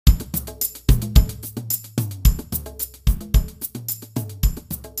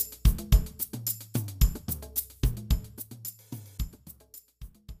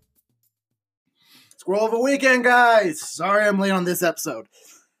Squirrel of a weekend, guys! Sorry I'm late on this episode.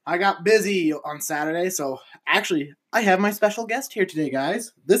 I got busy on Saturday, so actually, I have my special guest here today,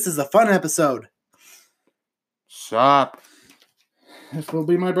 guys. This is a fun episode. Sup? This will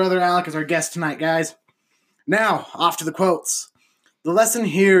be my brother Alec as our guest tonight, guys. Now, off to the quotes. The lesson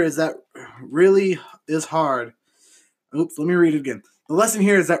here is that really is hard. Oops, let me read it again. The lesson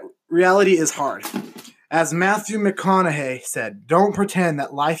here is that reality is hard. As Matthew McConaughey said, don't pretend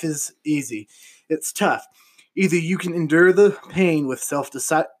that life is easy. It's tough. Either you can endure the pain with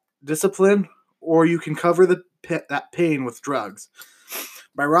self-discipline, or you can cover that pain with drugs.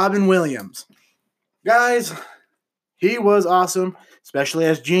 By Robin Williams. Guys, he was awesome, especially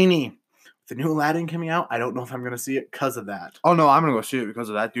as Genie. With the new Aladdin coming out, I don't know if I'm going to see it because of that. Oh, no, I'm going to go see it because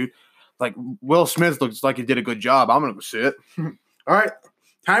of that, dude. Like, Will Smith looks like he did a good job. I'm going to go see it. All right,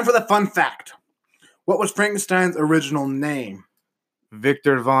 time for the fun fact. What was Frankenstein's original name?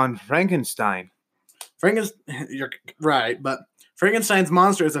 Victor von Frankenstein. You're right, but Frankenstein's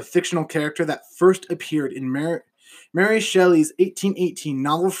monster is a fictional character that first appeared in Mary Shelley's 1818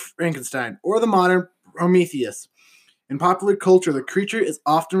 novel Frankenstein, or the modern Prometheus. In popular culture, the creature is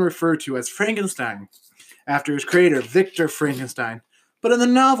often referred to as Frankenstein, after his creator, Victor Frankenstein. But in the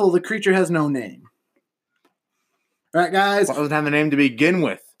novel, the creature has no name. All right, guys. Well, it doesn't have a name to begin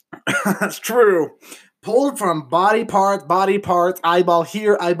with. That's true. Pulled from body parts, eyeball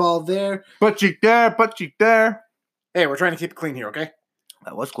here, eyeball there. Butt cheek there, butt cheek there. Hey, we're trying to keep it clean here, okay?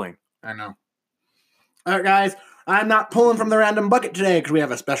 That was clean. I know. All right, guys. I'm not pulling from the random bucket today because we have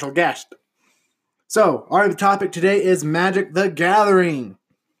a special guest. So, our topic today is Magic the Gathering.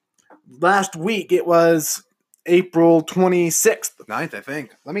 Last week, it was April 26th. 9th, I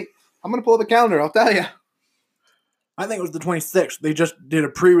think. I'm going to pull up the calendar, I'll tell you. I think it was the 26th. They just did a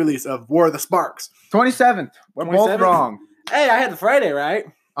pre-release of War of the Sparks. 27th. We're 27th? both wrong. Hey, I had the Friday, right?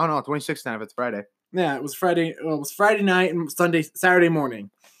 Oh, no, 26th now if it's Friday. Yeah, it was Friday. Well, it was Friday night and Saturday morning.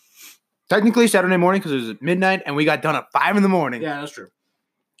 Technically Saturday morning because it was at midnight and we got done at 5 in the morning. Yeah, that's true.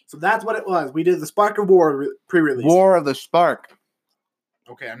 So that's what it was. We did the Spark of War pre-release. War of the Spark.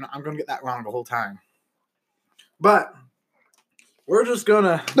 Okay, I'm going to get that wrong the whole time. But we're just going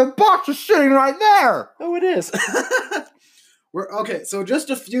to... The box is sitting right there. Oh, it is. Okay, so just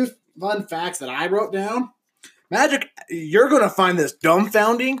a few fun facts that I wrote down. Magic, you're going to find this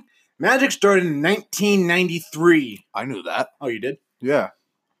dumbfounding. Magic started in 1993. I knew that. Oh, you did? Yeah.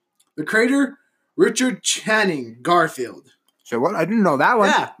 The creator, Richard Channing Garfield. So what? I didn't know that one.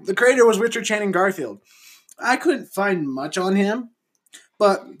 Yeah, the creator was Richard Channing Garfield. I couldn't find much on him,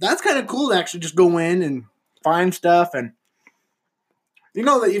 but that's kind of cool to actually just go in and find stuff. And you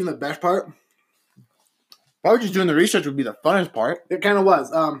know that even the best part? Probably just doing the research would be the funnest part. It kind of was.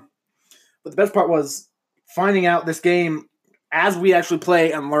 But the best part was finding out this game as we actually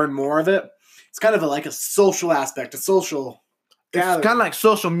play and learn more of it. It's kind of like a social aspect, a social gathering. It's kind of like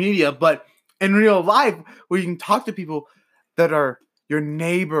social media, but in real life, where you can talk to people that are your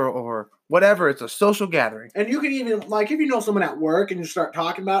neighbor or whatever. It's a social gathering. And you can even, like, if you know someone at work and you start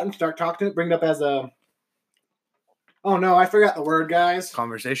talking about it and start talking to it, bring it up as a... Oh, no, I forgot the word, guys.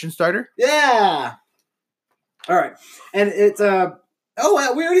 Conversation starter? Yeah. All right. And it's a...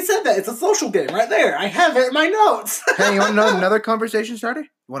 Oh, we already said that. It's a social game right there. I have it in my notes. Hey, you want to know another conversation starter? You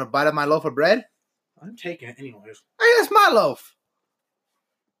want to bite of my loaf of bread? I'm taking it anyways. Hey, that's my loaf.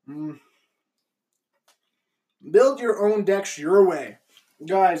 Build your own decks your way.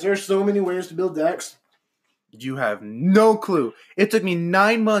 Guys, there's so many ways to build decks. You have no clue. It took me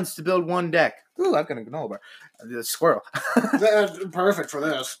 9 months to build one deck. Ooh, I've got a granola bar. The squirrel. That's perfect for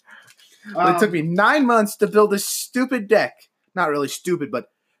this. It took me 9 months to build this stupid deck. Not really stupid, but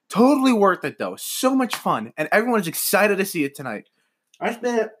totally worth it, though. So much fun. And everyone's excited to see it tonight. I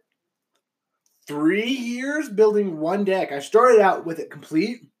spent 3 years building one deck. I started out with it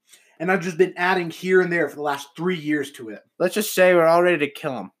complete, and I've just been adding here and there for the last 3 years to it. Let's just say we're all ready to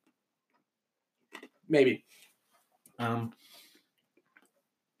kill him. Maybe. I'm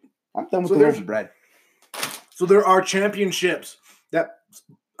done with So the loaf of bread. So there are championships that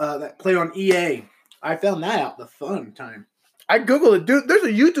play on EA. I found that out the fun time. I Googled it, dude. There's a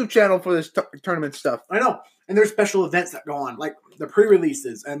YouTube channel for this tournament stuff. I know. And there's special events that go on, like the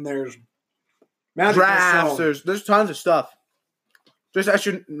pre-releases, and there's Magic drafts. There's tons of stuff. Just at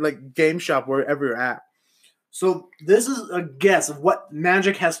your game shop wherever you're at. So this is a guess of what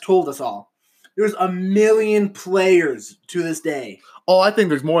Magic has told us all. There's 1 million players to this day. Oh, I think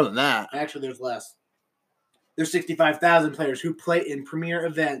there's more than that. Actually, there's less. There's 65,000 players who play in premier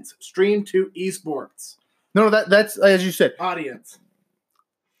events, streamed to esports. No, that's as you said. Audience.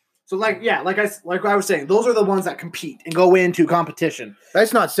 So like I was saying, those are the ones that compete and go into competition.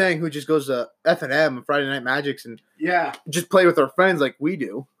 That's not saying who just goes to F&M and Friday Night Magics and Yeah, just play with our friends like we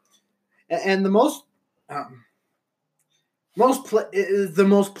do. and the most is the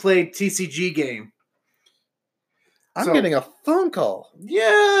most played TCG game. I'm getting a phone call.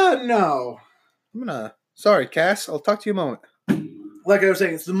 Yeah, no. Sorry, Cass. I'll talk to you in a moment. Like I was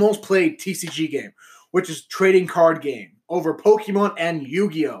saying, it's the most played TCG game, which is trading card game over Pokemon and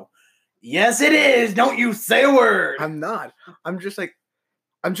Yu-Gi-Oh. Yes, it is. Don't you say a word. I'm not. I'm just trying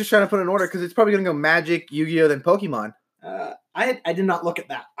to put an order because it's probably going to go Magic, Yu-Gi-Oh, then Pokemon. I did not look at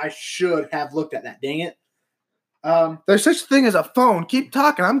that. I should have looked at that. Dang it. There's such a thing as a phone. Keep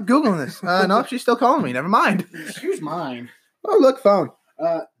talking. I'm Googling this. No, she's still calling me. Never mind. Here's mine. Oh, look, phone.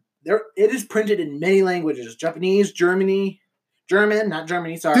 It is printed in many languages. Japanese, German, not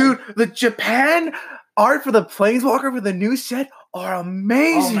Germany, sorry. Dude, the Japan art for the Planeswalker for the new set are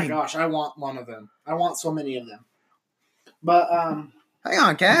amazing. Oh my gosh, I want one of them. I want so many of them. But, hang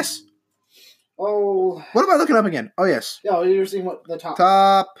on, Cass. Oh. What am I looking up again? Oh, yes. Yeah, you're seeing what the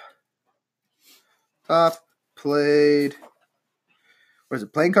top played. What is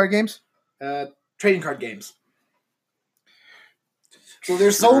it? Playing card games? Trading card games. So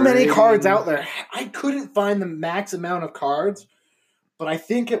there's so many cards out there. I couldn't find the max amount of cards, but I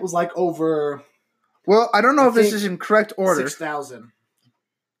think it was like over. Well, I don't know if this is in correct order. 6,000.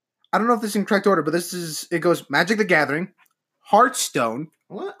 I don't know if this is in correct order, but it goes Magic the Gathering, Hearthstone,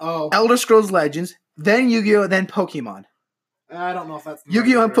 what? Oh, Elder Scrolls Legends, then Yu-Gi-Oh, then Pokemon. I don't know if that's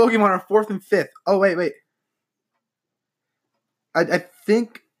Yu-Gi-Oh and Pokemon are 4th and 5th. Oh, wait. I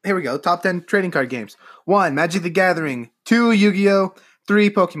think here we go. Top 10 trading card games. 1, Magic the Gathering. 2, Yu-Gi-Oh. 3,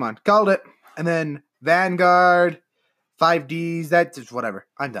 Pokemon. Called it. And then Vanguard, 5Ds. That's just whatever.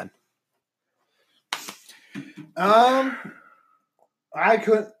 I'm done. I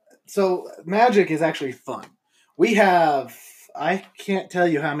couldn't. So Magic is actually fun. I can't tell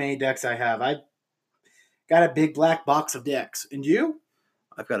you how many decks I have. I got a big black box of decks. And you?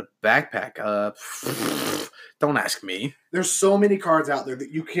 I've got a backpack. Don't ask me. There's so many cards out there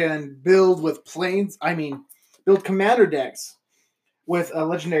that you can build with build commander decks with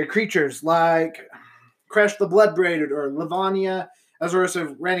legendary creatures like Crash the Bloodbraided or Livonia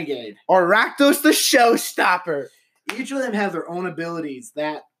Azorius Renegade. Or Rakdos the Showstopper. Each of them have their own abilities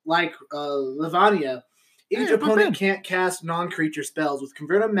that, like Livonia, each opponent can't cast non-creature spells with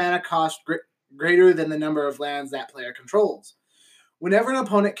converted mana cost greater than the number of lands that player controls. Whenever an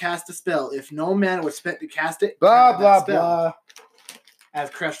opponent casts a spell, if no mana was spent to cast it, blah. As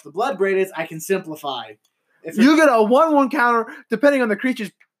Crash the Bloodbraided, I can simplify. You get a 1/1 counter depending on the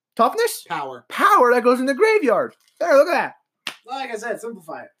creature's toughness? Power that goes in the graveyard. There, look at that. Like I said,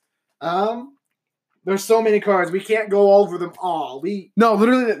 simplify it. There's so many cards. We can't go over them all. We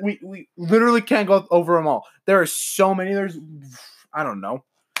literally can't go over them all. There are so many. I don't know.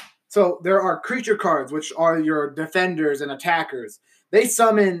 So there are creature cards, which are your defenders and attackers. They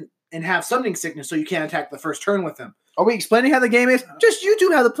summon and have summoning sickness, so you can't attack the first turn with them. Are we explaining how the game is? Just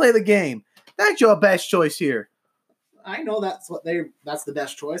YouTube how to play the game. That's your best choice here. I know that's the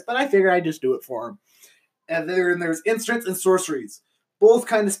best choice, but I figured I'd just do it for them. And there's instants and sorceries. Both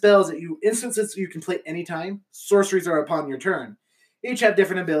kind of spells instances you can play anytime. Sorceries are upon your turn. Each have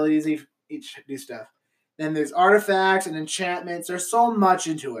different abilities. Each do stuff. Then there's artifacts and enchantments. There's so much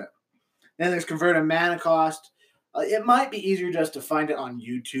into it. Then there's converted mana cost. It might be easier just to find it on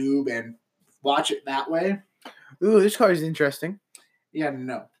YouTube and watch it that way. Ooh, this card is interesting. Yeah,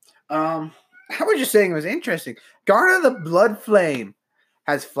 no. I was just saying it was interesting. Garner the Blood Flame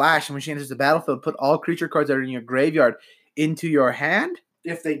has flash, and when she enters the battlefield, put all creature cards that are in your graveyard into your hand.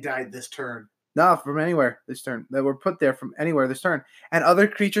 If they died this turn. No, from anywhere this turn. That were put there from anywhere this turn. And other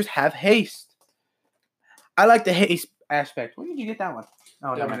creatures have haste. I like the haste aspect. When did you get that one?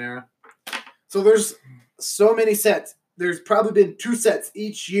 Oh, Dominaria. So there's so many sets. There's probably been 2 sets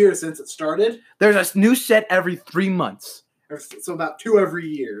each year since it started. There's a new set every 3 months. So about 2 every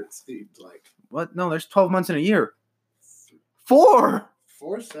year, it seems like. What? No, there's 12 months in a year. 4!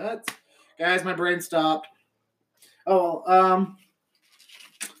 4 sets? Guys, my brain stopped. Oh,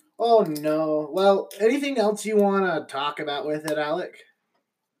 oh no. Well, anything else you want to talk about with it, Alec?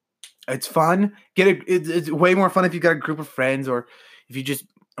 It's fun. It's way more fun if you got a group of friends or if you just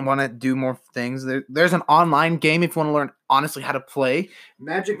want to do more things. There's an online game if you want to learn honestly how to play.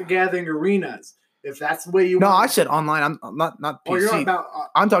 Magic the Gathering Arenas. If that's the way you want. No, I said online. I'm not PC. Oh, you're not about,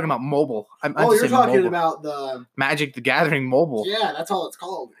 I'm talking about mobile. you're talking about the Magic the Gathering mobile. Yeah, that's all it's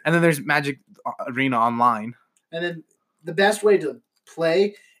called. And then there's Magic Arena online. And then the best way to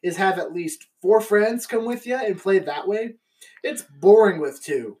play is have at least 4 friends come with you and play that way. It's boring with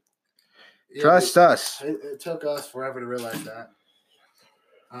 2. Yeah, Trust us. it took us forever to realize that.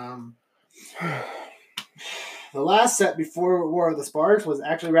 The last set before War of the Sparks was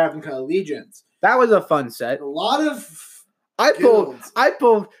actually Ravnica Allegiance. That was a fun set. A lot of I guilds.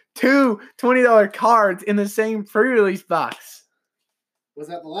 pulled two $20 cards in the same pre-release box. Was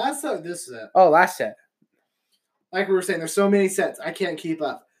that the last set or this set? Oh, last set. Like we were saying, there's so many sets, I can't keep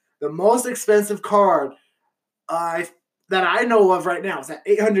up. The most expensive card that I know of right now is at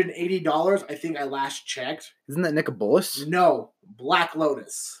 $880. I think I last checked. Isn't that Nicobolus? No, Black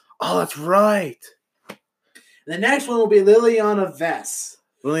Lotus. Oh, that's right. The next one will be Liliana Vess.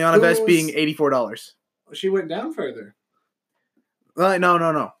 Liliana Vess being $84. She went down further.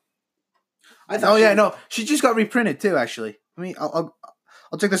 No. I thought No. She just got reprinted too. Actually, I'll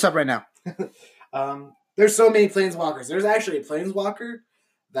check this up right now. There's so many Planeswalkers. There's actually a Planeswalker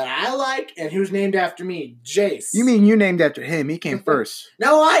that I like, and who's named after me, Jace. You mean you named after him? He came first.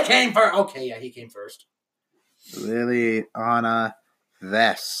 No, I came first. Okay, yeah, he came first. Liliana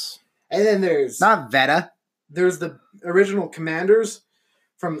Vess. And then there's Not Veta. There's the original commanders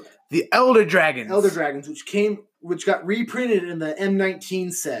from The Elder Dragons. which got reprinted in the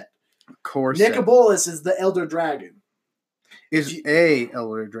M19 set. Of course. Nicobolus is the Elder Dragon. Is a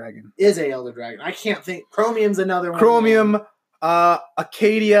Elder Dragon. Is a Elder Dragon. I can't think. Chromium's another one. Chromium,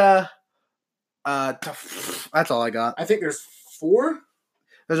 Acadia. That's all I got. I think there's 4.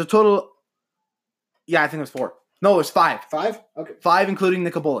 There's a total. Yeah, I think it was 4. No, it was 5. 5? Okay. 5, including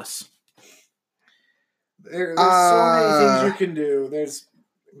Nicobolus. There's so many things you can do. There's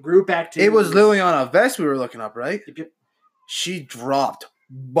group activities. It was Liliana Vess we were looking up, right? Yep. She dropped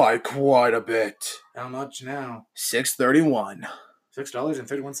by quite a bit. How much now? $6.31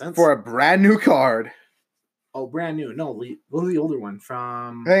 $6.31 for a brand new card. Oh, brand new. No, what was the older one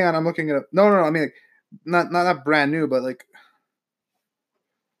from? Hang on, I'm looking it up. No. I mean, like, not brand new, but like,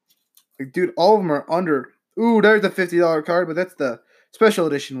 dude, all of them are under. Ooh, there's the $50 card, but that's the special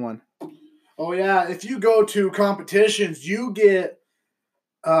edition one. Oh yeah, if you go to competitions, you get.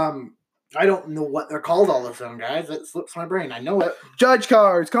 I don't know what they're called, all of them, guys. That slips my brain. I know it. Judge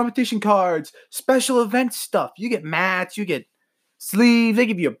cards, competition cards, special event stuff. You get mats, you get sleeves. They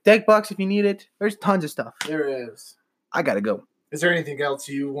give you a deck box if you need it. There's tons of stuff. There is. I gotta go. Is there anything else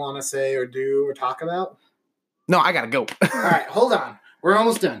you want to say or do or talk about? No, I gotta go. All right, hold on. We're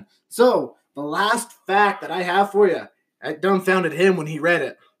almost done. So, the last fact that I have for you, I dumbfounded him when he read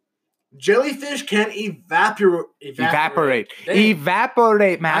it. Jellyfish can evaporate. Dang.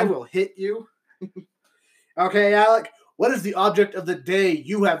 Evaporate, man. I will hit you. Okay, Alec, what is the object of the day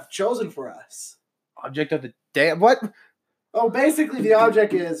you have chosen for us? Object of the day? What? Oh, basically the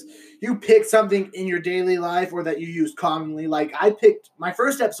object is you pick something in your daily life or that you use commonly. Like I picked, my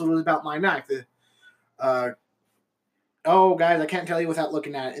first episode was about my knife. Oh, guys, I can't tell you without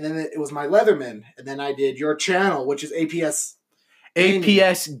looking at it. And then it was my Leatherman. And then I did your channel, which is APS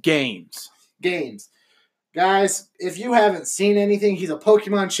Games. Guys, if you haven't seen anything, he's a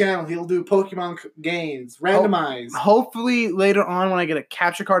Pokemon channel. He'll do Pokemon games, randomized. Hopefully later on when I get a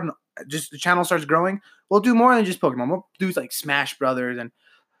capture card and just the channel starts growing, we'll do more than just Pokemon. We'll do like Smash Brothers and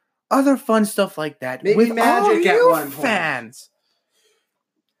other fun stuff like that. Maybe with Magic all at you one point. Fans.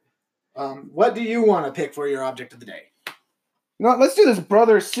 What do you want to pick for your object of the day? No, let's do this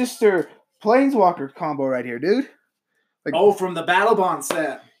brother-sister Planeswalker combo right here, dude. Like, from the Battle Bond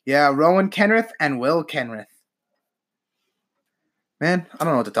set. Yeah, Rowan Kenrith and Will Kenrith. Man, I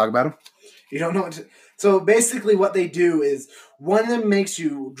don't know what to talk about them. You don't know what to... So basically what they do is one of them makes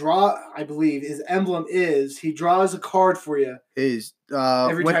you draw, I believe, his emblem is he draws a card for you.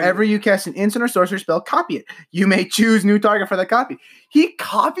 Whenever you cast an instant or sorcery spell, copy it. You may choose new target for that copy. He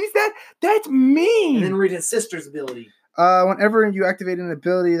copies that? That's mean. And then read his sister's ability. Whenever you activate an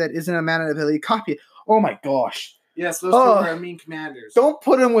ability that isn't a mana ability, copy it. Oh my gosh. Yes, those two are mean commanders. Don't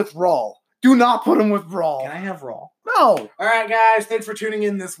put him with Rawl. Do not put him with Rawl. Can I have Rawl? No. All right, guys. Thanks for tuning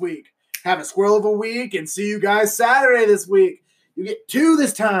in this week. Have a squirrel of a week, and see you guys Saturday this week. You get 2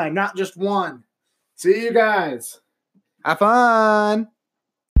 this time, not just 1. See you guys. Have fun.